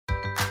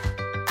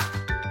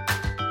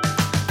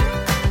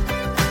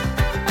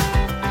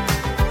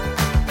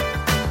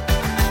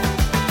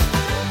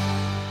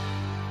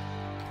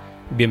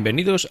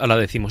Bienvenidos a la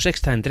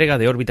 16ª entrega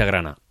de Órbita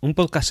Grana, un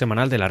podcast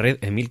semanal de la red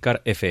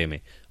Emilcar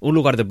FM, un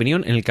lugar de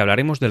opinión en el que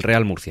hablaremos del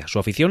Real Murcia, su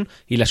afición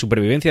y la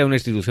supervivencia de una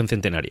institución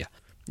centenaria.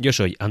 Yo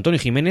soy Antonio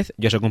Jiménez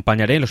y os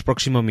acompañaré en los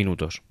próximos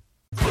minutos.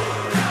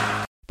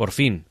 Por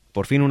fin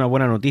una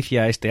buena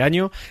noticia este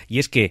año, y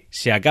es que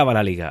se acaba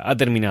la liga, ha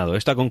terminado,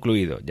 esto ha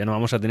concluido, ya no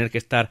vamos a tener que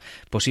estar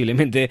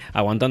posiblemente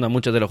aguantando a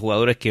muchos de los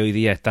jugadores que hoy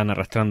día están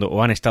arrastrando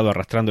o han estado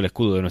arrastrando el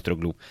escudo de nuestro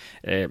club.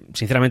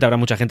 Sinceramente habrá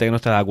mucha gente que no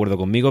está de acuerdo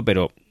conmigo,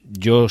 pero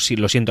yo sí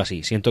lo siento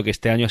así, siento que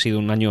este año ha sido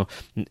un año,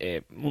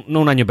 no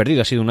un año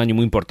perdido, ha sido un año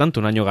muy importante,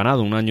 un año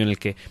ganado, un año en el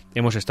que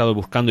hemos estado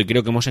buscando y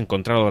creo que hemos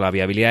encontrado la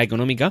viabilidad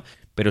económica,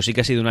 pero sí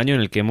que ha sido un año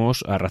en el que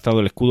hemos arrastrado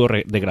el escudo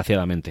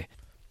desgraciadamente.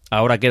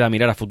 Ahora queda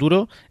mirar a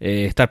futuro,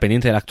 estar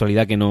pendiente de la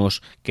actualidad que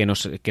nos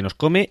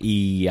come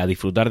y a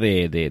disfrutar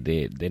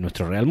de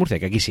nuestro Real Murcia,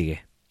 que aquí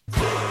sigue.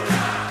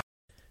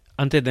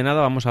 Antes de nada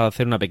vamos a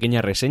hacer una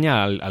pequeña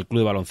reseña al club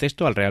de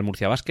baloncesto, al Real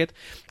Murcia Basket,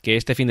 que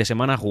este fin de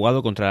semana ha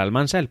jugado contra el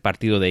Almansa el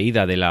partido de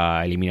ida de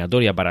la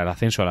eliminatoria para el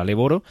ascenso a la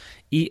Leboro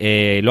y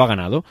lo ha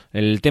ganado.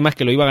 El tema es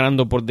que lo iba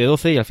ganando por de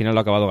 12 y al final lo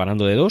ha acabado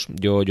ganando de 2.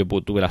 Yo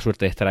tuve la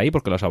suerte de estar ahí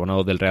porque los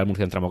abonados del Real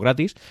Murcia entramos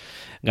gratis.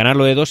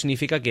 Ganarlo de 2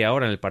 significa que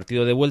ahora en el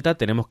partido de vuelta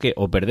tenemos que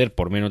o perder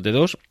por menos de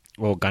 2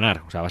 o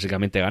ganar, o sea,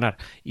 básicamente ganar.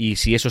 Y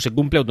si eso se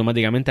cumple,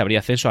 automáticamente habría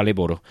ascenso a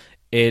Leboro.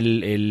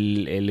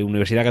 El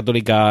Universidad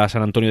Católica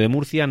San Antonio de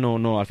Murcia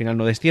al final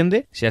no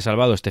desciende, se ha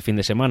salvado este fin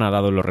de semana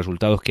dado los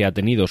resultados que ha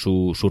tenido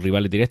sus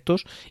rivales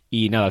directos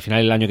y nada, al final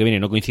el año que viene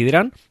no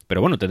coincidirán,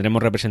 pero bueno,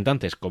 tendremos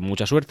representantes con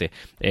mucha suerte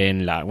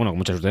con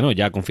mucha suerte no,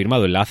 ya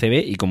confirmado en la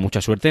ACB y con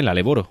mucha suerte en la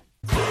Leboro.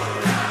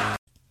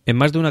 En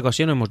más de una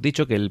ocasión hemos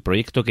dicho que el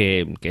proyecto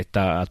que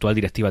esta actual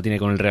directiva tiene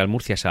con el Real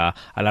Murcia es a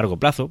largo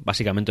plazo.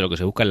 Básicamente lo que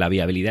se busca es la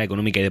viabilidad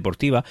económica y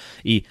deportiva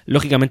y,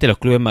 lógicamente, los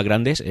clubes más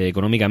grandes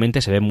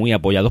económicamente se ven muy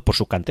apoyados por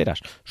sus canteras.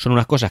 Son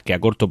unas cosas que a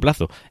corto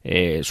plazo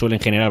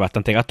suelen generar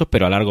bastante gastos,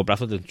 pero a largo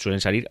plazo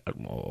suelen salir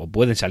o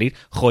pueden salir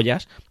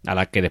joyas a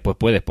las que después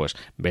puedes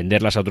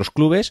venderlas a otros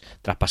clubes,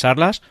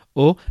 traspasarlas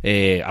o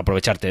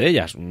aprovecharte de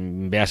ellas.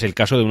 Veas el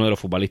caso de uno de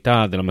los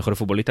mejores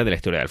futbolistas de la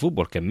historia del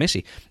fútbol, que es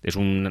Messi. Es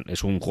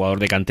un jugador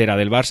de cantera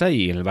del Barça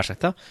y en el Barça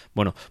está.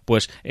 Bueno,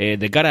 pues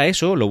de cara a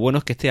eso, lo bueno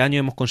es que este año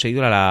hemos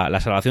conseguido la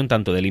salvación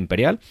tanto del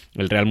Imperial,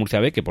 el Real Murcia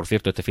B, que por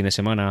cierto este fin de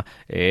semana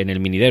en el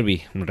mini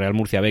derby, Real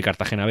Murcia B,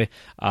 Cartagena B,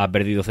 ha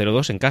perdido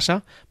 0-2 en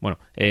casa. Bueno,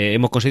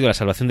 hemos conseguido la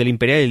salvación del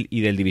Imperial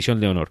y del División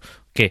de Honor,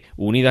 que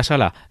unidas a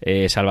la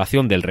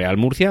salvación del Real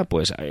Murcia,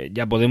 pues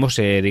ya podemos,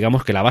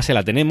 digamos que la base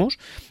la tenemos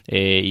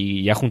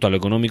y ya junto a lo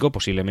económico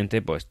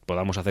posiblemente pues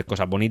podamos hacer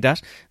cosas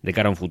bonitas de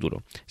cara a un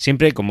futuro.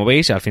 Siempre, como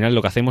veis, al final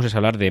lo que hacemos es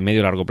hablar de medio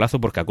y largo plazo,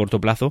 porque a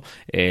corto plazo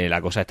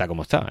la cosa está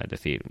como está, es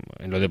decir,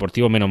 en lo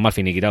deportivo menos mal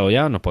finiquitado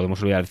ya, nos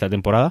podemos olvidar de esta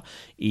temporada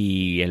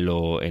y en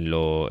lo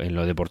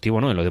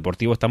deportivo no, en lo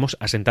deportivo estamos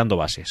asentando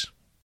bases.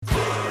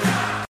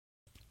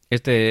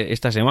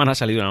 Esta semana ha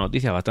salido una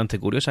noticia bastante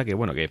curiosa que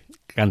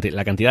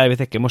la cantidad de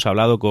veces que hemos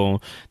hablado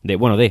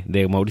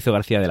de Mauricio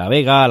García de la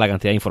Vega, la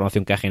cantidad de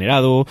información que ha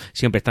generado,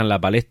 siempre está en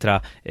la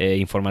palestra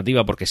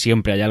informativa porque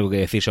siempre hay algo que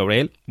decir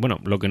sobre él.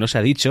 Bueno, lo que no se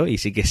ha dicho y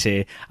sí que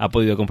se ha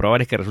podido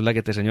comprobar es que resulta que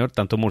este señor,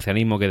 tanto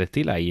murcianismo que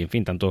destila y en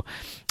fin,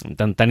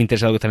 tan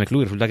interesado que está en el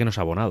club, y resulta que no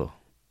se ha abonado.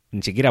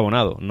 Ni siquiera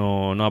abonado,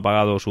 no ha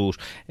pagado sus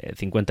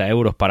 50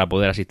 euros para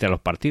poder asistir a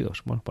los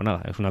partidos. Bueno, pues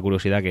nada, es una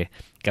curiosidad que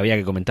había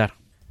que comentar.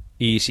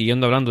 Y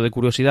siguiendo hablando de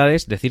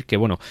curiosidades, decir que,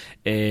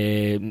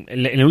 en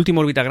el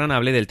último Órbita Grana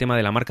hablé del tema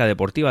de la marca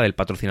deportiva, del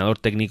patrocinador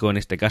técnico, en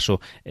este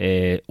caso,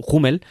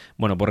 Hummel.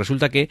 Bueno, pues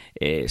resulta que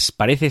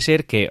parece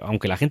ser que,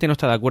 aunque la gente no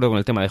está de acuerdo con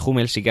el tema de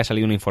Hummel, sí que ha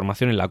salido una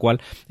información en la cual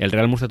el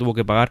Real Murcia tuvo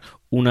que pagar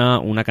una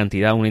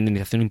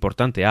indemnización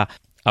importante a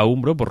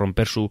Umbro por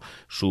romper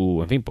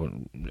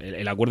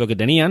el acuerdo que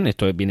tenían.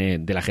 Esto viene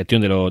de la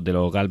gestión de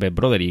los Galvez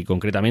Brothers y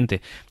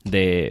concretamente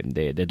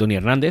de Tony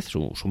Hernández,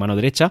 su mano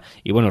derecha.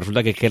 Y bueno,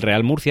 resulta que el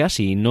Real Murcia,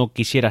 si no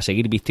quisiera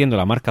seguir vistiendo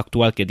la marca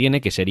actual que tiene,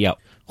 que sería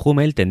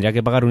Hummel, tendría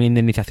que pagar una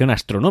indemnización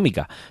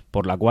astronómica,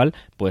 por la cual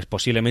pues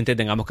posiblemente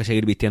tengamos que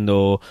seguir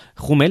vistiendo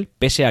Hummel,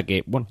 pese a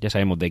que, ya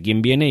sabemos de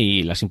quién viene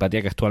y la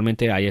simpatía que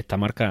actualmente hay esta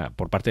marca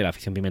por parte de la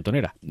afición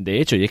pimentonera.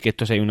 De hecho, y es que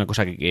esto es una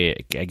cosa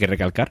que hay que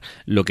recalcar,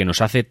 lo que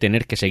nos hace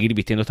tener que seguir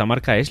vistiendo esta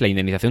marca es la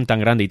indemnización tan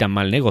grande y tan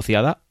mal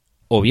negociada,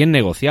 o bien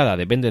negociada,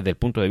 depende del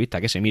punto de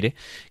vista que se mire,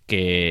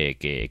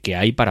 que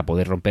hay para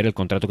poder romper el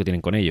contrato que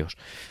tienen con ellos.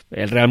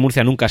 El Real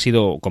Murcia nunca ha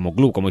sido, como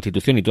club, como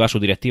institución, y todas sus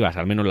directivas,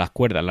 al menos las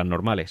cuerdas, las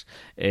normales,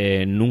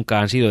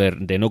 nunca han sido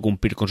de no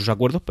cumplir con sus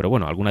acuerdos, pero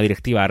bueno, alguna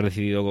directiva ha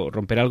decidido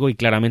romper algo y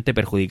claramente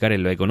perjudicar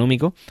en lo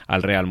económico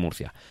al Real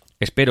Murcia.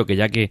 Espero que,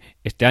 ya que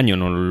este año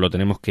no lo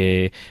tenemos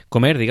que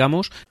comer,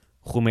 digamos,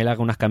 Hummel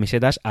haga unas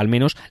camisetas al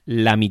menos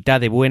la mitad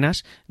de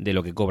buenas de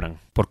lo que cobran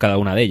por cada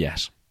una de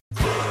ellas.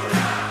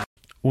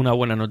 una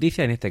buena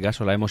noticia, en este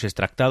caso la hemos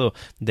extractado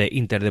de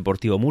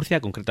Interdeportivo Murcia,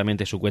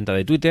 concretamente su cuenta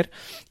de Twitter,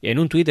 en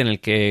un tuit en el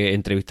que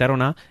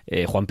entrevistaron a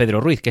Juan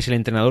Pedro Ruiz, que es el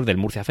entrenador del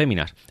Murcia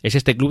Féminas. Es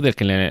este club del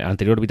que en el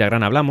anterior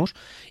Vitagrana hablamos,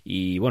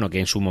 y bueno, que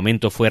en su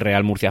momento fue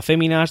Real Murcia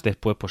Féminas,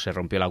 después pues se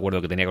rompió el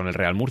acuerdo que tenía con el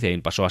Real Murcia y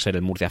pasó a ser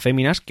el Murcia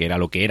Féminas, que era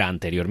lo que era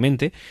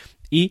anteriormente.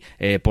 Y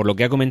por lo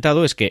que ha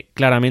comentado es que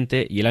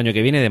claramente, y el año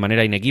que viene de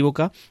manera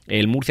inequívoca,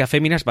 el Murcia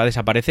Féminas va a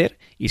desaparecer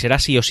y será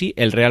sí o sí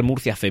el Real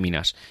Murcia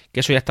Féminas, que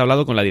eso ya está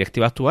hablado con la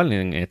directiva actual,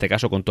 en este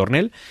caso con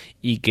Tornel,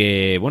 y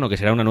que bueno, que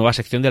será una nueva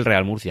sección del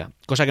Real Murcia,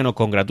 cosa que nos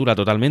congratula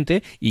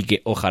totalmente y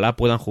que ojalá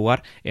puedan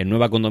jugar en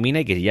Nueva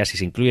Condomina y que ya si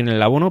se incluyen en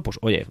el abono, pues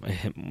oye,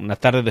 unas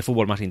tardes de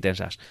fútbol más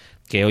intensas,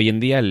 que hoy en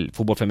día el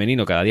fútbol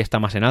femenino cada día está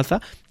más en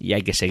alza y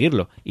hay que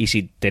seguirlo, y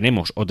si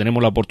tenemos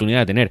la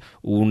oportunidad de tener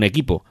un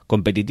equipo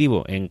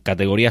competitivo en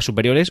categorías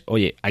superiores,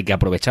 oye, hay que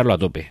aprovecharlo a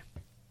tope.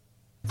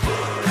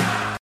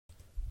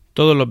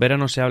 Todos los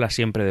veranos se habla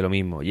siempre de lo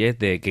mismo, y es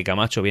de que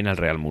Camacho viene al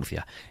Real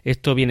Murcia.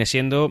 Esto viene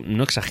siendo,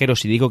 no exagero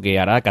si digo que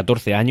hará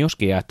 14 años,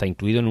 que hasta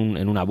incluido en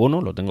un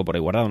abono, lo tengo por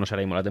ahí guardado, no sé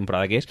ahora mismo la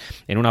temporada que es,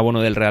 en un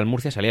abono del Real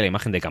Murcia salía la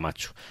imagen de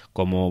Camacho,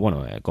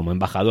 como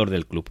embajador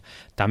del club.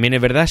 También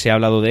es verdad, se ha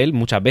hablado de él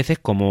muchas veces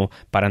como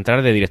para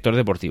entrar de director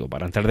deportivo,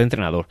 para entrar de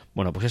entrenador.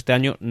 Bueno, pues este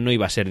año no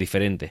iba a ser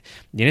diferente.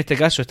 Y en este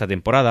caso, esta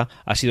temporada,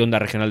 ha sido Onda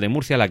Regional de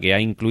Murcia la que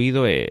ha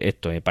incluido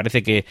esto.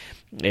 Parece que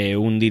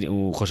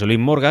un José Luis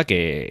Morga,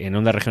 que en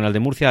Onda Regional de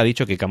Murcia ha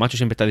dicho que Camacho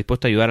siempre está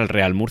dispuesto a ayudar al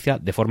Real Murcia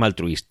de forma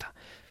altruista.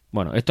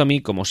 Bueno, esto a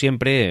mí, como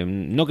siempre,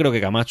 no creo que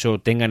Camacho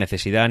tenga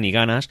necesidad, ni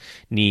ganas,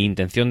 ni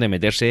intención de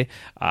meterse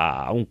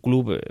a un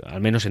club,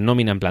 al menos en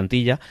nómina, en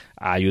plantilla,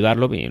 a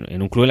ayudarlo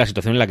en un club en la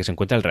situación en la que se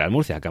encuentra el Real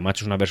Murcia.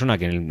 Camacho es una persona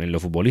que en lo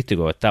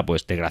futbolístico está,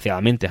 pues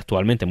desgraciadamente,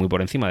 actualmente muy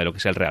por encima de lo que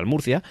es el Real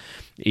Murcia,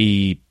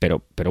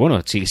 pero bueno,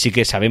 sí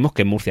que sabemos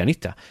que es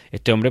murcianista.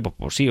 Este hombre,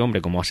 pues sí,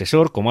 hombre, como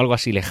asesor, como algo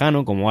así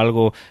lejano, como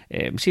algo...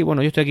 sí,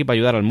 bueno, yo estoy aquí para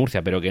ayudar al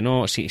Murcia, pero que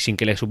no, sin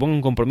que le suponga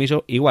un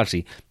compromiso, igual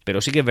sí. Pero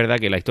sí que es verdad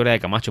que la historia de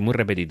Camacho es muy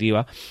repetitiva,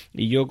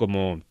 y yo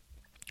como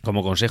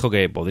consejo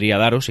que podría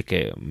daros, si es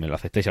que me lo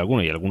aceptéis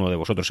alguno, y alguno de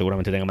vosotros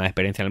seguramente tenga más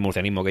experiencia en el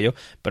murcianismo que yo,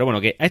 pero bueno,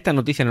 que a esta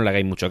noticia no le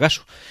hagáis mucho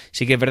caso.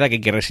 Sí que es verdad que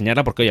hay que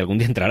reseñarla porque, oye, algún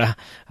día entrará,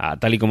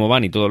 tal y como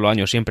van y todos los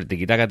años siempre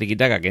tiquitaca,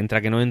 que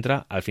entra, que no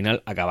entra, al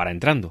final acabará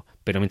entrando.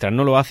 Pero mientras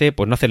no lo hace,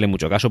 pues no hacerle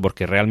mucho caso,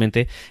 porque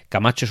realmente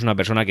Camacho es una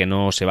persona que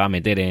no se va a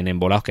meter en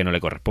embolados que no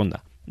le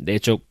corresponda. De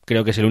hecho,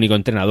 creo que es el único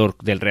entrenador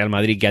del Real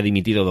Madrid que ha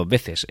dimitido 2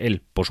 veces,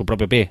 él, por su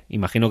propio pie,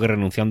 imagino que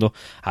renunciando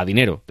a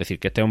dinero. Es decir,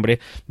 que este hombre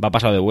va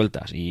pasado de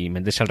vueltas, y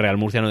meterse al Real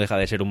Murcia no deja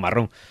de ser un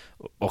marrón.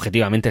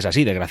 Objetivamente es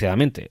así,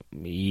 desgraciadamente.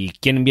 ¿Y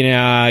quién viene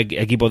a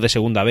equipos de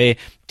segunda B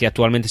que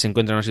actualmente se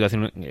encuentran en una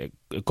situación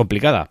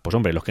complicada? Pues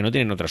hombre, los que no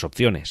tienen otras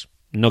opciones.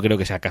 No creo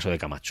que sea el caso de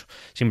Camacho.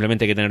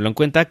 Simplemente hay que tenerlo en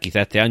cuenta.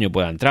 Quizá este año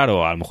pueda entrar,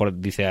 o a lo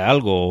mejor dice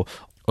algo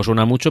o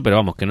suena mucho, pero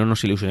vamos, que no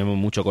nos ilusionemos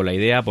mucho con la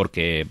idea,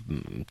 porque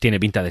tiene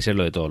pinta de ser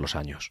lo de todos los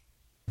años.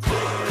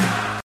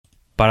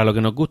 Para lo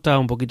que nos gusta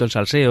un poquito el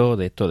salseo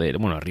de esto de,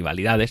 bueno,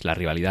 rivalidades, la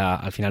rivalidad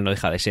al final no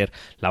deja de ser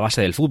la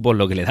base del fútbol,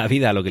 lo que le da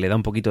vida, lo que le da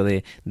un poquito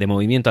de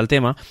movimiento al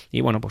tema,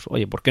 y bueno, pues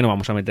oye, ¿por qué no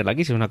vamos a meterla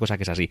aquí si es una cosa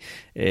que es así?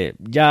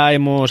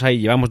 Llevamos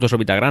 2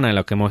 Vitagrana en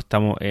los que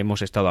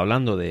hemos estado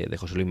hablando de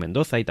José Luis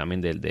Mendoza y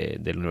también de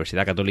la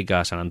Universidad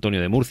Católica San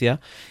Antonio de Murcia,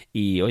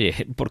 y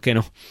oye, ¿por qué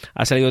no?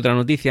 Ha salido otra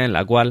noticia en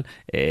la cual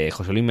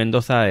José Luis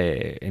Mendoza,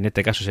 en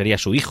este caso sería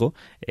su hijo,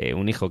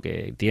 un hijo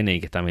que tiene y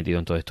que está metido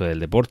en todo esto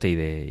del deporte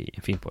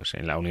en fin, pues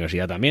en la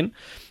universidad también,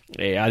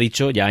 ha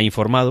dicho, ya ha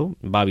informado,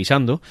 va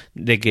avisando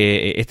de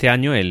que este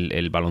año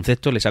el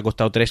baloncesto les ha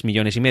costado 3,5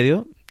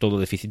 millones, todo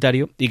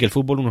deficitario, y que el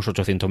fútbol unos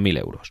 800.000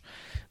 euros.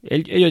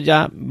 Ellos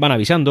ya van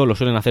avisando, lo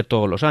suelen hacer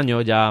todos los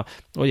años, ya,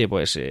 oye,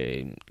 pues...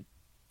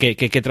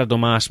 ¿Qué trato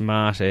más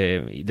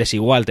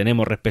desigual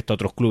tenemos respecto a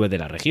otros clubes de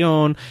la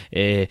región,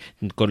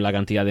 con la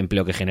cantidad de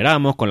empleo que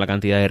generamos, con la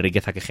cantidad de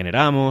riqueza que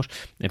generamos?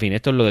 En fin,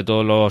 esto es lo de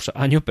todos los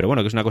años, pero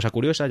bueno, que es una cosa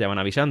curiosa, ya van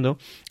avisando,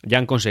 ya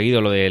han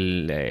conseguido lo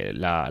de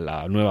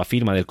la nueva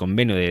firma del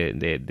convenio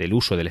del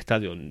uso del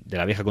estadio de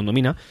la vieja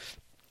condomina,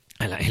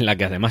 en la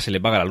que además se le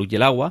paga la luz y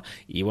el agua,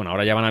 y bueno,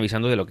 ahora ya van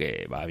avisando de lo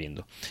que va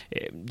habiendo.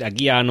 De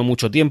aquí a no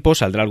mucho tiempo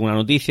saldrá alguna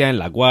noticia en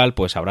la cual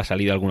pues habrá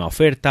salido alguna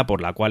oferta por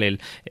la cual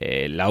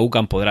la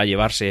UCAM podrá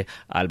llevarse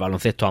al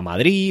baloncesto a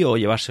Madrid, o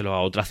llevárselo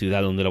a otra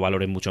ciudad donde lo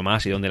valoren mucho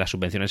más y donde las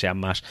subvenciones sean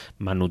más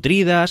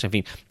nutridas. En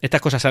fin,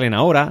 estas cosas salen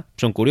ahora,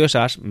 son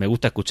curiosas, me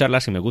gusta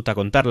escucharlas y me gusta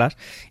contarlas,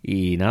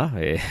 y nada,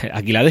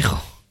 aquí la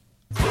dejo.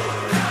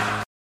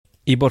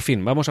 Y por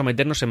fin, vamos a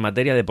meternos en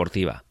materia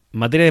deportiva.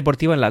 Materia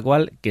deportiva en la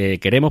cual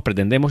queremos,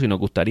 pretendemos y nos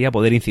gustaría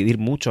poder incidir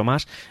mucho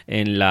más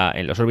en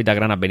los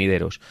Orbitagranas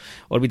venideros.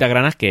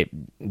 Orbitagranas que,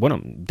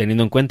 bueno,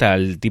 teniendo en cuenta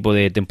el tipo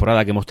de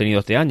temporada que hemos tenido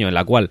este año, en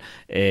la cual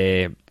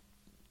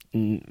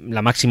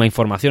la máxima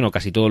información o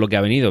casi todo lo que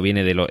ha venido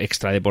viene de lo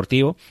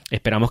extradeportivo.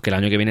 Esperamos que el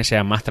año que viene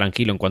sea más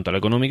tranquilo en cuanto a lo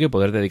económico y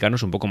poder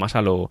dedicarnos un poco más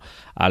a lo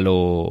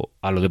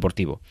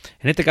deportivo.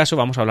 En este caso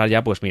vamos a hablar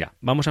ya, pues mira,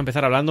 vamos a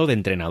empezar hablando de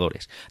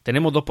entrenadores.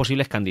 Tenemos 2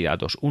 posibles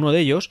candidatos. Uno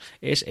de ellos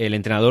es el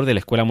entrenador de la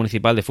Escuela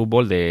Municipal de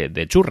Fútbol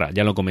de Churra,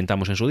 ya lo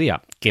comentamos en su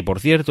día, que por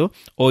cierto,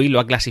 hoy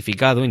lo ha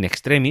clasificado in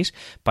extremis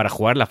para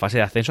jugar la fase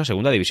de ascenso a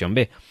Segunda División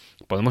B.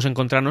 Podemos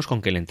encontrarnos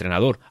con que el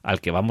entrenador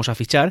al que vamos a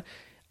fichar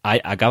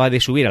acaba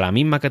de subir a la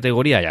misma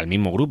categoría y al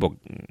mismo grupo,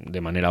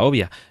 de manera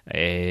obvia,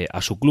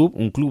 a su club,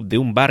 un club de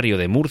un barrio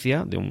de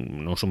Murcia,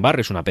 no es un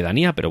barrio, es una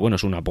pedanía, pero bueno,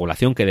 es una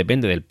población que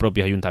depende del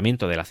propio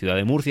ayuntamiento de la ciudad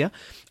de Murcia,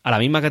 a la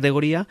misma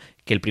categoría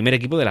que el primer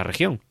equipo de la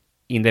región,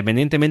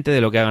 independientemente de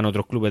lo que hagan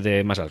otros clubes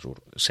de más al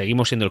sur.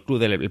 Seguimos siendo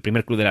el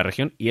primer club de la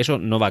región y eso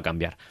no va a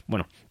cambiar.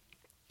 Bueno,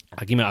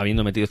 aquí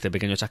habiendo metido este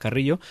pequeño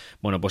chascarrillo,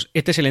 bueno, pues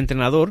este es el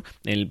entrenador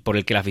por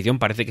el que la afición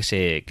parece que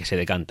se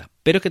decanta.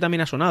 Pero es que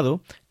también ha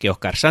sonado que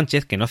Óscar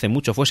Sánchez, que no hace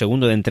mucho fue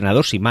segundo de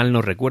entrenador, si mal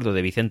no recuerdo,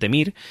 de Vicente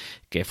Mir,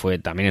 que fue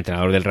también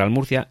entrenador del Real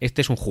Murcia.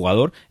 Este es un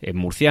jugador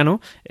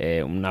murciano,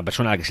 una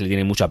persona a la que se le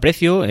tiene mucho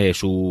aprecio,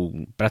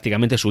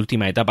 prácticamente su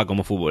última etapa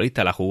como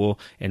futbolista la jugó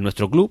en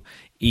nuestro club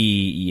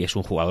y es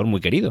un jugador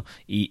muy querido.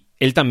 Y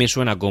él también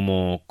suena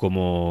como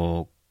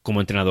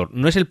entrenador.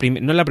 No es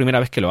la primera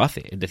vez que lo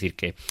hace. Es decir,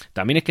 que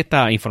también es que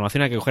esta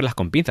información hay que cogerlas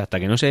con pinzas. Hasta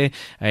que no se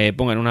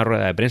ponga en una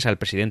rueda de prensa el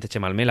presidente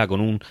Chemalmela con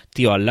un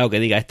tío al lado que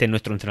diga este es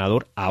nuestro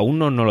entrenador, aún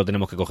no lo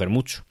tenemos que coger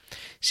mucho.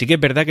 Sí que es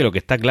verdad que lo que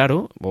está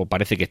claro, o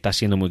parece que está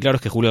siendo muy claro,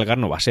 es que Julio Algar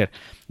no va a ser.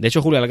 De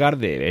hecho, Julio Algar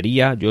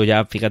debería, yo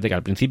ya fíjate que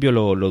al principio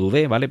lo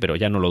dudé, ¿vale? Pero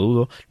ya no lo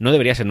dudo, no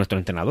debería ser nuestro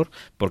entrenador,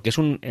 porque es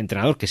un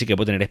entrenador que sí que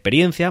puede tener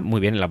experiencia,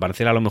 muy bien, en la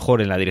parcela a lo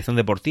mejor en la dirección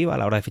deportiva, a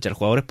la hora de fichar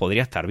jugadores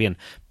podría estar bien,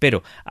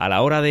 pero a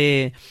la hora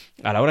de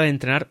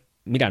entrenar,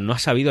 mira, no ha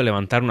sabido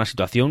levantar una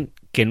situación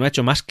que no ha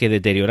hecho más que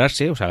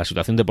deteriorarse. O sea, la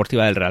situación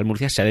deportiva del Real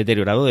Murcia se ha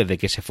deteriorado desde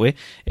que se fue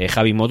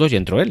Javi Motos y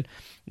entró él.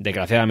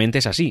 Desgraciadamente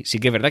es así. Sí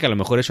que es verdad que a lo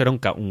mejor eso era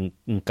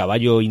un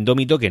caballo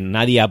indómito que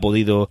nadie ha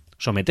podido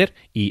someter.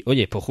 Y,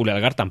 oye, pues Julio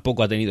Algar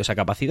tampoco ha tenido esa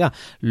capacidad.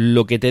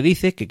 Lo que te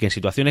dice que en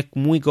situaciones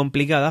muy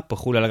complicadas, pues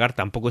Julio Algar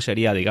tampoco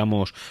sería,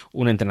 digamos,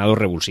 un entrenador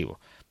revulsivo.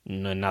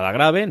 No es nada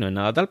grave, no es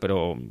nada tal,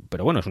 pero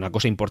bueno, es una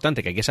cosa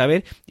importante que hay que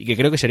saber y que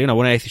creo que sería una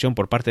buena decisión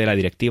por parte de la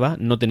directiva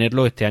no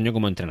tenerlo este año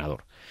como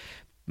entrenador.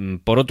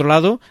 Por otro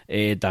lado,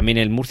 también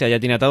el Murcia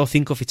ya tiene atado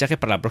 5 fichajes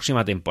para la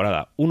próxima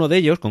temporada. Uno de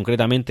ellos,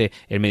 concretamente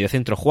el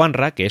mediocentro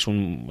Juanra, que es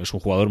un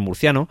jugador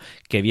murciano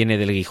que viene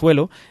del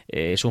Guijuelo.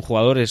 Es un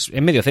jugador, es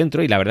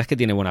mediocentro y la verdad es que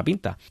tiene buena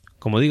pinta.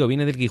 Como digo,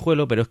 viene del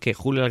Guijuelo, pero es que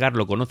Julio Algar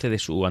lo conoce de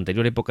su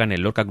anterior época en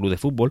el Lorca Club de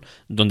Fútbol,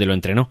 donde lo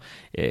entrenó.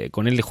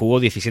 Con él jugó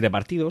 17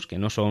 partidos, que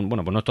no son,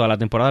 bueno, pues no toda la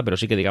temporada, pero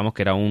sí que digamos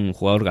que era un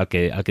jugador al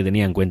que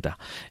tenía en cuenta.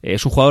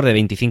 Es un jugador de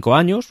 25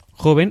 años,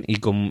 joven y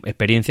con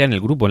experiencia en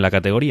el grupo, en la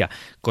categoría,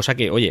 cosa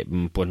que, oye,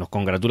 pues nos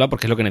congratula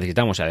porque es lo que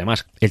necesitamos.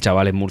 Además, el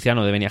chaval es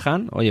murciano de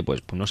Beniaján, oye,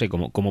 pues no sé,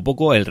 como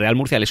poco el Real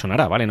Murcia le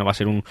sonará, ¿vale? No va a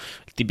ser un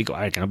típico,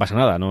 a ver, que no pasa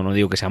nada, no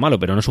digo que sea malo,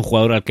 pero no es un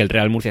jugador al que el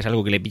Real Murcia es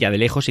algo que le pilla de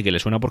lejos y que le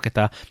suena porque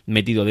está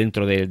metido dentro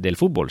del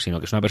fútbol, sino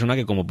que es una persona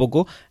que como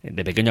poco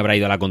de pequeño habrá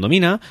ido a la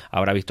Condomina,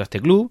 habrá visto a este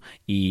club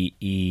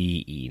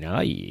y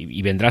nada,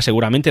 y vendrá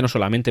seguramente no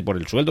solamente por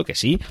el sueldo, que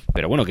sí,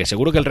 pero bueno, que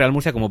seguro que el Real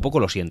Murcia como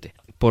poco lo siente.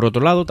 Por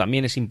otro lado,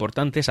 también es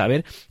importante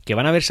saber que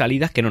van a haber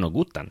salidas que no nos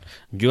gustan.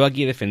 Yo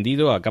aquí he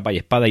defendido a capa y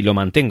espada y lo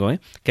mantengo,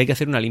 que hay que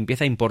hacer una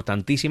limpieza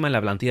importantísima en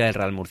la plantilla del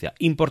Real Murcia,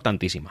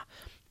 importantísima.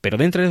 Pero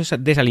dentro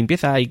de esa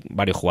limpieza hay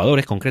varios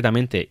jugadores,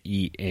 concretamente,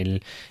 y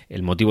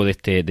el motivo de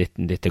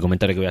este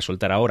comentario que voy a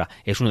soltar ahora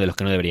es uno de los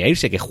que no debería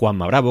irse, que es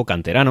Juanma Bravo,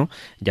 canterano.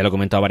 Ya lo he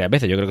comentado varias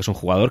veces, yo creo que es un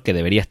jugador que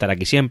debería estar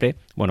aquí siempre.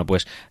 Bueno,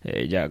 pues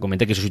ya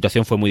comenté que su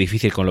situación fue muy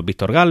difícil con los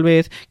Víctor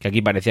Gálvez, que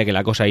aquí parecía que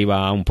la cosa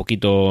iba un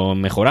poquito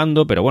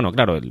mejorando, pero bueno,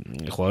 claro, el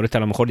jugador este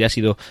a lo mejor ya ha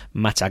sido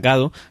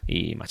machacado,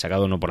 y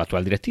machacado no por la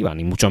actual directiva,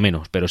 ni mucho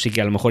menos, pero sí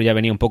que a lo mejor ya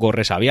venía un poco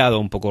resabiado,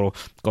 un poco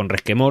con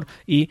resquemor,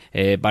 y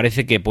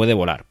parece que puede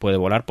volar,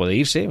 puede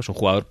irse. Es un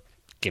jugador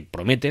que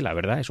promete, la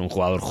verdad, es un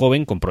jugador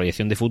joven con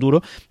proyección de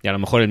futuro y a lo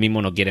mejor él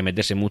mismo no quiere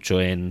meterse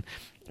mucho en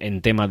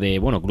tema de,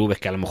 bueno, clubes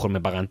que a lo mejor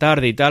me pagan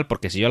tarde y tal,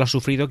 porque si ya lo has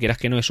sufrido, quieras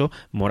que no, eso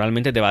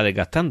moralmente te va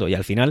desgastando y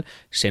al final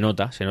se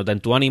nota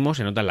en tu ánimo,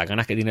 se nota en las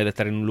ganas que tienes de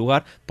estar en un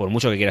lugar, por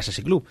mucho que quieras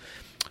ese club.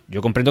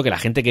 Yo comprendo que la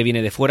gente que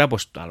viene de fuera,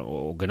 pues,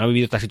 o que no ha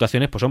vivido estas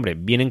situaciones, pues hombre,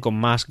 vienen con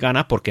más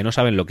ganas porque no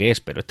saben lo que es,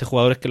 pero este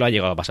jugador es que lo ha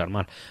llegado a pasar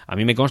mal. A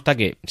mí me consta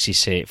que si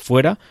se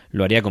fuera,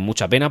 lo haría con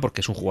mucha pena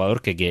porque es un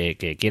jugador que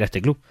quiera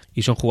este club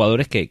y son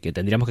jugadores que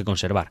tendríamos que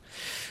conservar.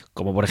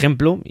 Como por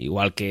ejemplo,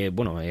 igual que,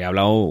 bueno, he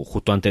hablado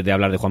justo antes de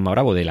hablar de Juanma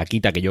Bravo, de la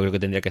quita que yo creo que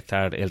tendría que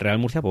estar el Real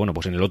Murcia, pues bueno,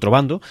 pues en el otro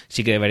bando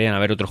sí que deberían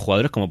haber otros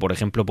jugadores, como por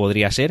ejemplo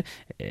podría ser,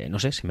 no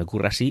sé, se me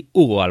ocurre así,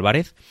 Hugo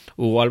Álvarez.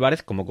 Hugo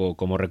Álvarez,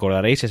 como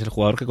recordaréis, es el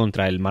jugador que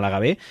contra el Málaga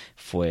B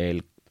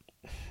fue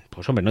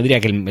pues hombre, no diría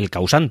que el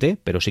causante,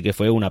 pero sí que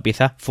fue una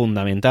pieza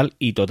fundamental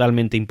y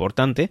totalmente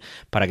importante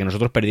para que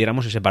nosotros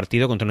perdiéramos ese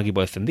partido contra un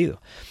equipo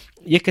descendido.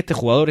 Y es que este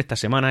jugador esta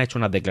semana ha hecho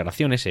unas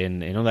declaraciones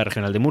en Onda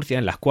Regional de Murcia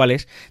en las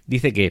cuales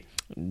dice que,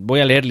 voy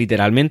a leer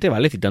literalmente,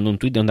 ¿vale? Citando un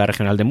tuit de Onda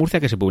Regional de Murcia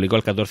que se publicó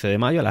el 14 de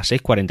mayo a las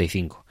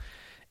 6:45.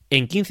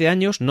 En 15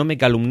 años no me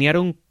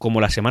calumniaron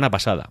como la semana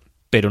pasada,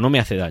 pero no me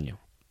hace daño.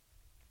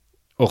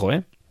 Ojo,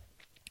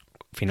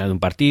 final de un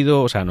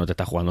partido, o sea, no te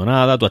estás jugando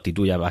nada, tu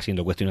actitud ya va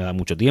siendo cuestionada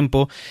mucho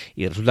tiempo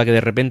y resulta que de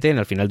repente en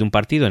el final de un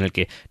partido en el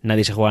que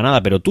nadie se juega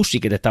nada, pero tú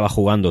sí que te estabas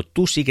jugando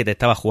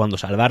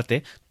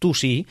salvarte, tú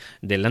sí,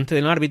 delante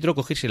del árbitro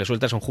coges y le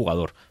sueltas a un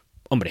jugador.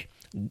 Hombre,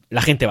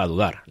 la gente va a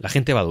dudar.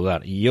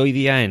 Y hoy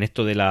día en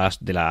esto de las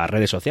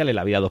redes sociales,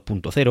 la vida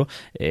 2.0,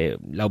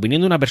 la opinión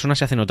de una persona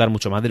se hace notar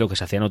mucho más de lo que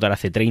se hacía notar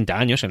hace 30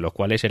 años, en los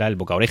cuales era el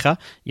boca a oreja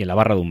y en la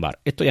barra de un bar.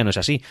 Esto ya no es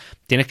así.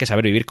 Tienes que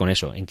saber vivir con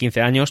eso. En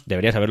 15 años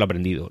deberías haberlo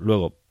aprendido.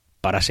 Luego,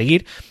 para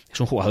seguir, es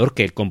un jugador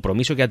que el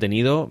compromiso que ha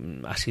tenido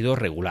ha sido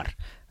regular.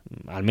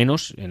 Al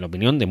menos en la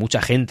opinión de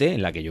mucha gente,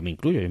 en la que yo me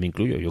incluyo.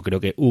 Yo creo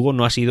que Hugo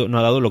no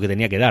ha dado lo que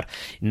tenía que dar,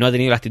 no ha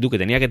tenido la actitud que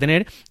tenía que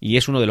tener y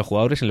es uno de los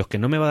jugadores en los que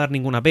no me va a dar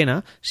ninguna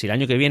pena si el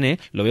año que viene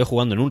lo veo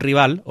jugando en un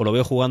rival o lo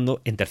veo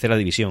jugando en tercera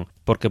división,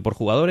 porque por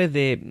jugadores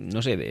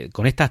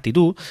con esta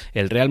actitud,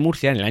 el Real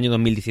Murcia en el año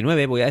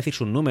 2019, voy a decir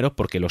sus números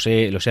porque los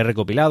he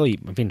recopilado y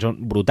en fin,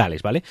 son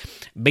brutales, ¿vale?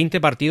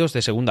 20 partidos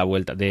de segunda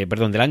vuelta,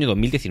 del año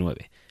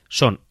 2019.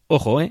 Son,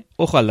 ojo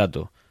al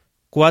dato,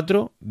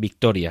 4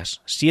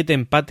 victorias, 7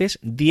 empates,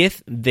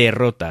 10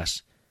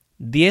 derrotas.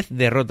 10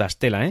 derrotas,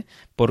 tela,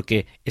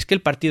 porque es que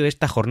el partido de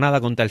esta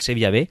jornada contra el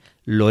Sevilla B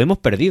lo hemos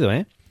perdido,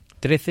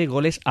 13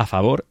 goles a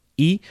favor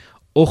y,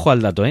 ojo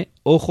al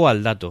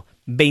dato,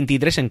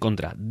 23 en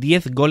contra,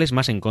 10 goles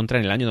más en contra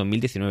en el año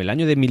 2019. El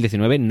año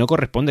 2019 no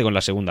corresponde con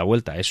la segunda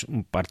vuelta, es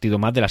un partido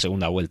más de la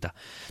segunda vuelta.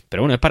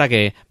 Pero bueno, es para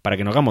que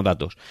nos hagamos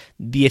datos.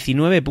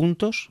 19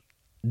 puntos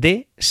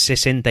de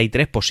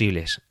 63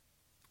 posibles.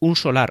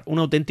 Un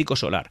auténtico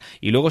solar.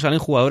 Y luego salen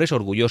jugadores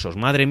orgullosos.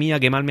 Madre mía,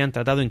 qué mal me han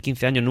tratado en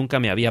 15 años, nunca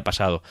me había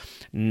pasado.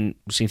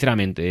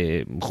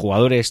 Sinceramente,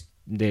 jugadores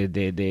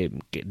de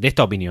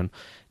esta opinión,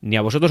 ni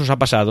a vosotros os ha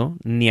pasado,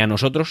 ni a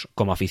nosotros,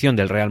 como afición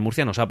del Real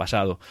Murcia, nos ha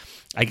pasado.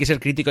 Hay que ser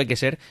crítico, hay que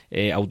ser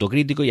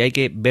autocrítico y hay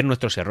que ver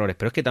nuestros errores.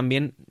 Pero es que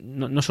también,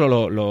 no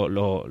solo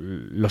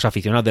los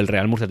aficionados del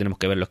Real Murcia tenemos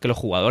que verlo, es que los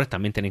jugadores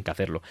también tienen que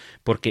hacerlo.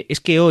 Porque es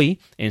que hoy,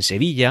 en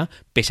Sevilla,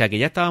 pese a que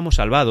ya estábamos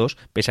salvados,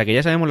 pese a que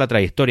ya sabemos la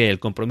trayectoria y el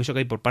compromiso que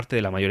hay por parte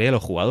de la mayoría de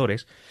los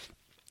jugadores,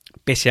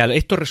 pese a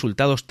estos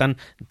resultados tan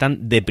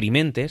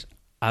deprimentes,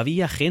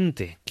 había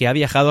gente que ha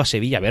viajado a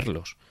Sevilla a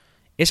verlos.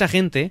 Esa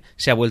gente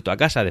se ha vuelto a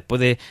casa después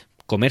de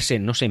comerse,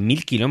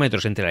 1.000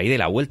 kilómetros entre la ida y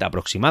la vuelta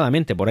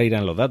aproximadamente, por ahí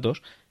irán los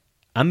datos.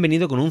 Han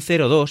venido con un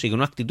 0-2 y con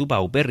una actitud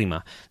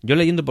paupérrima. Yo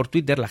leyendo por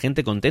Twitter la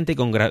gente contenta y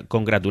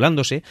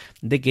congratulándose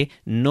de que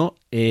no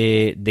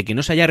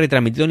se haya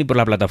retransmitido ni por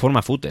la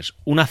plataforma Footers.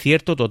 Un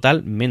acierto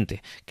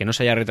totalmente que no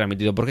se haya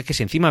retransmitido, porque es que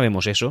si encima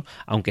vemos eso,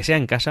 aunque sea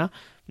en casa,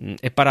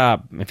 es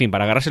para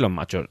agarrarse los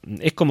machos.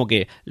 Es como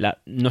que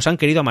nos han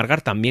querido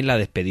amargar también la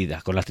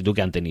despedida con la actitud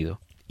que han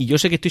tenido. Y yo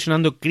sé que estoy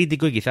sonando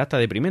crítico y quizás hasta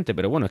deprimente,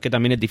 pero bueno, es que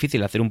también es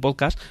difícil hacer un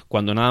podcast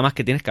cuando nada más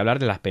que tienes que hablar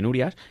de las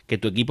penurias que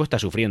tu equipo está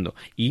sufriendo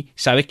y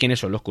sabes quiénes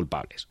son los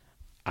culpables.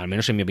 Al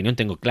menos en mi opinión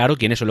tengo claro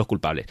quiénes son los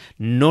culpables.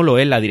 No lo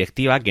es la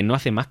directiva, que no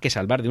hace más que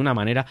salvar de una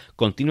manera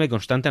continua y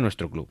constante a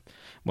nuestro club.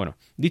 Bueno,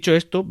 dicho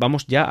esto,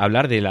 vamos ya a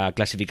hablar de la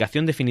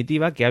clasificación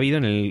definitiva que ha habido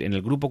en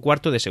el grupo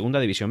cuarto de Segunda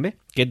División B,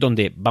 que es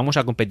donde vamos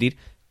a competir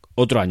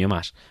otro año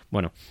más.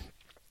 Bueno,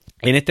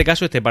 en este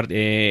caso,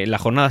 la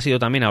jornada ha sido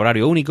también a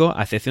horario único,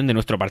 a excepción de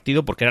nuestro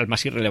partido, porque era el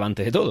más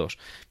irrelevante de todos.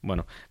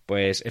 Bueno,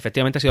 pues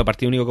efectivamente ha sido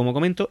partido único, como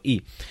comento,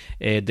 y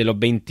de los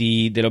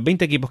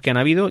 20 equipos que han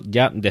habido,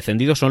 ya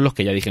descendidos son los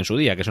que ya dije en su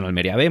día, que son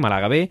Almería B,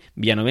 Málaga B,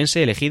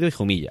 Villanovense, Elegido y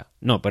Jumilla.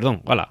 No,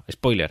 perdón,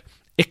 spoiler.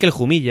 Es que el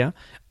Jumilla,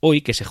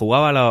 hoy que se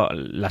jugaba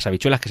las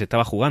habichuelas que se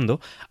estaba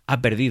jugando,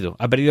 ha perdido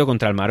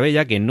contra el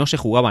Marbella, que no se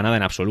jugaba nada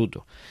en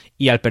absoluto.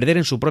 Y al perder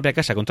en su propia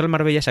casa contra el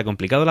Marbella se ha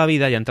complicado la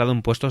vida y ha entrado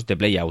en puestos de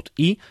play-out.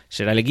 Y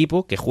será el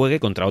equipo que juegue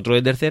contra otro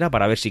de tercera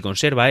para ver si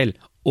conserva él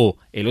o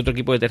el otro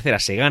equipo de tercera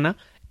se gana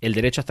el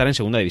derecho a estar en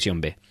Segunda División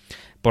B.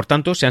 Por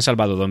tanto, se han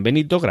salvado Don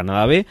Benito,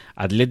 Granada B,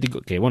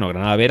 Atlético, que bueno,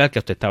 Granada B era el que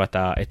ostentaba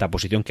esta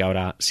posición que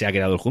ahora se ha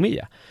quedado el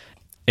Jumilla.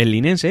 El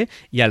linense,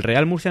 y al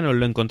Real Murcia nos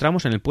lo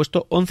encontramos en el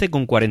puesto 11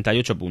 con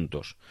 48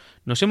 puntos.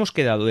 Nos hemos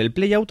quedado del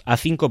playout a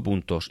 5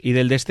 puntos y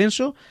del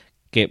descenso,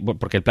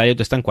 porque el playout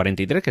está en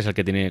 43, que es el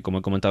que tiene, como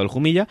he comentado, el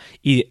Jumilla,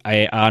 y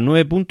a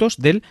 9 puntos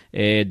del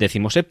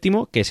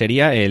 17º, que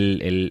sería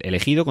el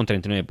Elegido, con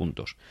 39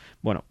 puntos.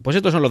 Bueno, pues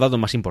estos son los datos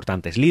más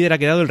importantes. Líder ha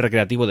quedado el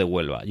Recreativo de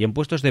Huelva, y en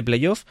puestos de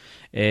playoff,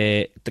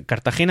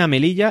 Cartagena,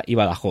 Melilla y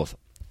Badajoz.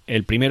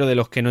 El primero de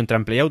los que no entra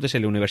en playout es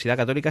el Universidad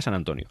Católica San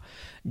Antonio.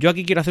 Yo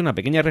aquí quiero hacer una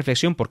pequeña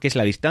reflexión porque es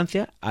la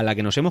distancia a la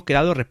que nos hemos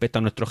quedado respecto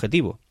a nuestro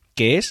objetivo,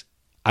 que es,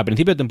 a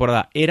principio de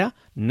temporada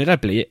no era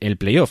el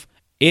playoff,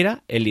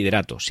 era el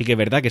liderato. Sí que es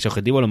verdad que ese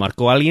objetivo lo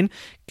marcó alguien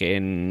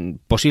que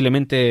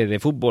posiblemente de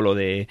fútbol o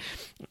de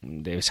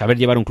saber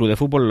llevar un club de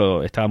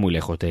fútbol estaba muy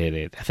lejos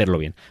de hacerlo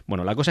bien.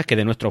 Bueno, la cosa es que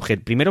de nuestro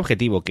primer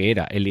objetivo, que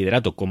era el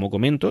liderato, como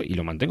comento, y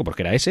lo mantengo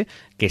porque era ese,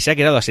 que se ha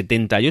quedado a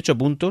 78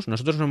 puntos,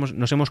 nosotros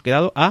nos hemos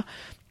quedado a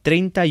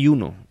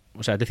 31.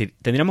 O sea, es decir,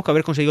 tendríamos que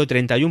haber conseguido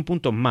 31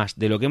 puntos más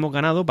de lo que hemos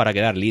ganado para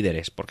quedar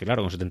líderes, porque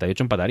claro, con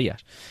 78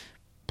 empatarías.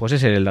 Pues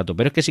ese es el dato.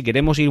 Pero es que si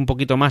queremos ir un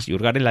poquito más y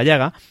hurgar en la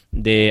llaga,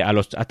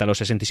 hasta los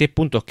 66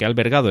 puntos que ha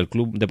albergado el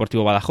Club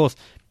Deportivo Badajoz,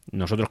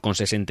 nosotros con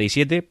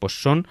 67, pues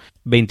son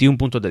 21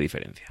 puntos de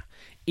diferencia.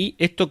 Y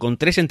esto con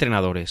 3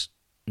 entrenadores.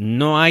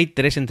 No hay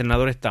 3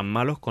 entrenadores tan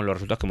malos con los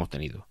resultados que hemos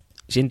tenido.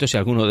 Siento si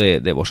alguno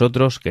de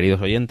vosotros,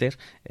 queridos oyentes,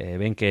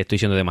 ven que estoy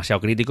siendo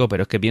demasiado crítico,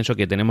 pero es que pienso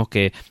que tenemos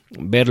que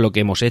ver lo que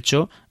hemos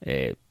hecho,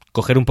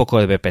 coger un poco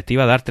de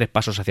perspectiva, dar 3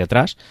 pasos hacia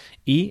atrás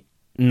y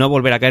no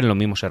volver a caer en los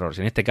mismos errores.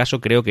 En este caso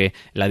creo que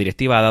la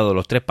directiva ha dado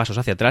los 3 pasos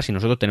hacia atrás y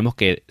nosotros tenemos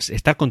que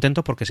estar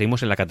contentos porque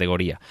seguimos en la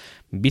categoría.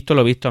 Visto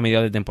lo visto a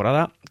mediados de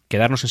temporada,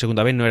 quedarnos en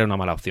segunda vez no era una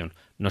mala opción.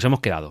 Nos hemos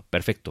quedado,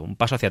 perfecto, un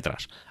paso hacia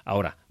atrás.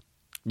 Ahora,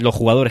 los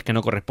jugadores que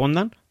no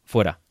correspondan,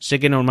 fuera. Sé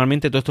que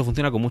normalmente todo esto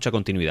funciona con mucha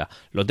continuidad,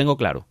 lo tengo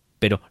claro,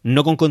 pero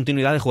no con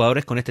continuidad de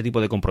jugadores con este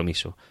tipo de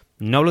compromiso.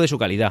 No hablo de su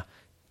calidad,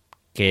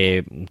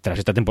 que tras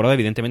esta temporada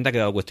evidentemente ha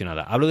quedado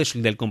cuestionada. Hablo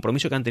del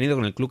compromiso que han tenido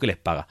con el club que les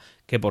paga,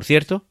 que por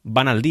cierto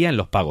van al día en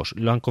los pagos,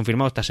 lo han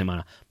confirmado esta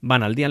semana,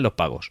 van al día en los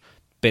pagos,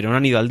 pero no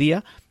han ido al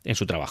día en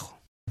su trabajo.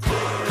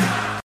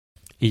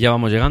 Y ya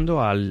vamos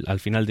llegando al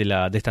final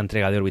de esta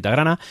entrega de Órbita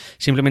Grana.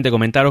 Simplemente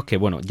comentaros que,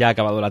 bueno, ya ha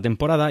acabado la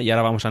temporada y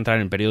ahora vamos a entrar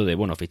en el periodo de,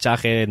 bueno,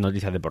 fichajes,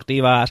 noticias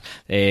deportivas,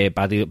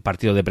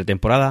 partidos de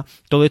pretemporada.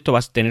 Todo esto va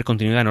a tener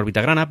continuidad en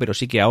Órbita Grana, pero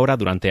sí que ahora,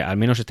 durante al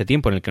menos este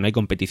tiempo en el que no hay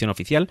competición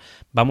oficial,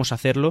 vamos a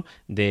hacerlo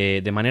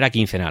de manera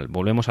quincenal.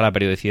 Volvemos a la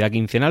periodicidad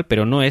quincenal,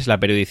 pero no es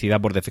la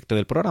periodicidad por defecto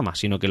del programa,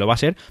 sino que lo va a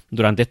ser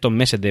durante estos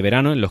meses de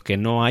verano en los que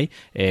no hay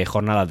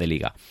jornadas de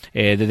liga.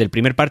 Desde el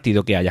primer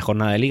partido que haya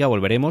jornada de liga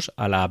volveremos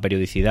a la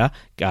periodicidad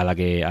a la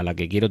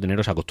que quiero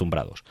teneros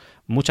acostumbrados.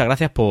 Muchas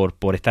gracias por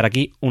estar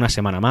aquí una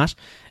semana más.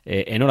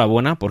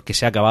 Enhorabuena porque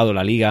se ha acabado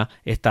la liga,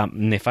 esta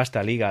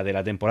nefasta liga de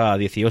la temporada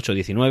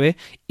 18-19,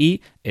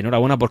 y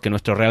enhorabuena porque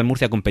nuestro Real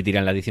Murcia competirá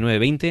en la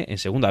 19-20 en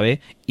segunda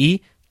B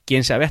y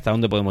quién sabe hasta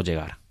dónde podemos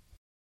llegar.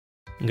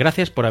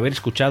 Gracias por haber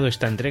escuchado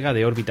esta entrega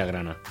de Órbita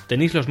Grana.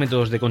 Tenéis los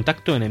métodos de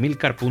contacto en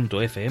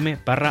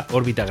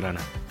emilcar.fm/Órbita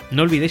Grana.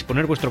 No olvidéis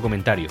poner vuestro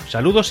comentario.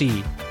 Saludos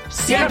y...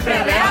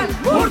 ¡Siempre Real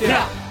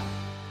Murcia!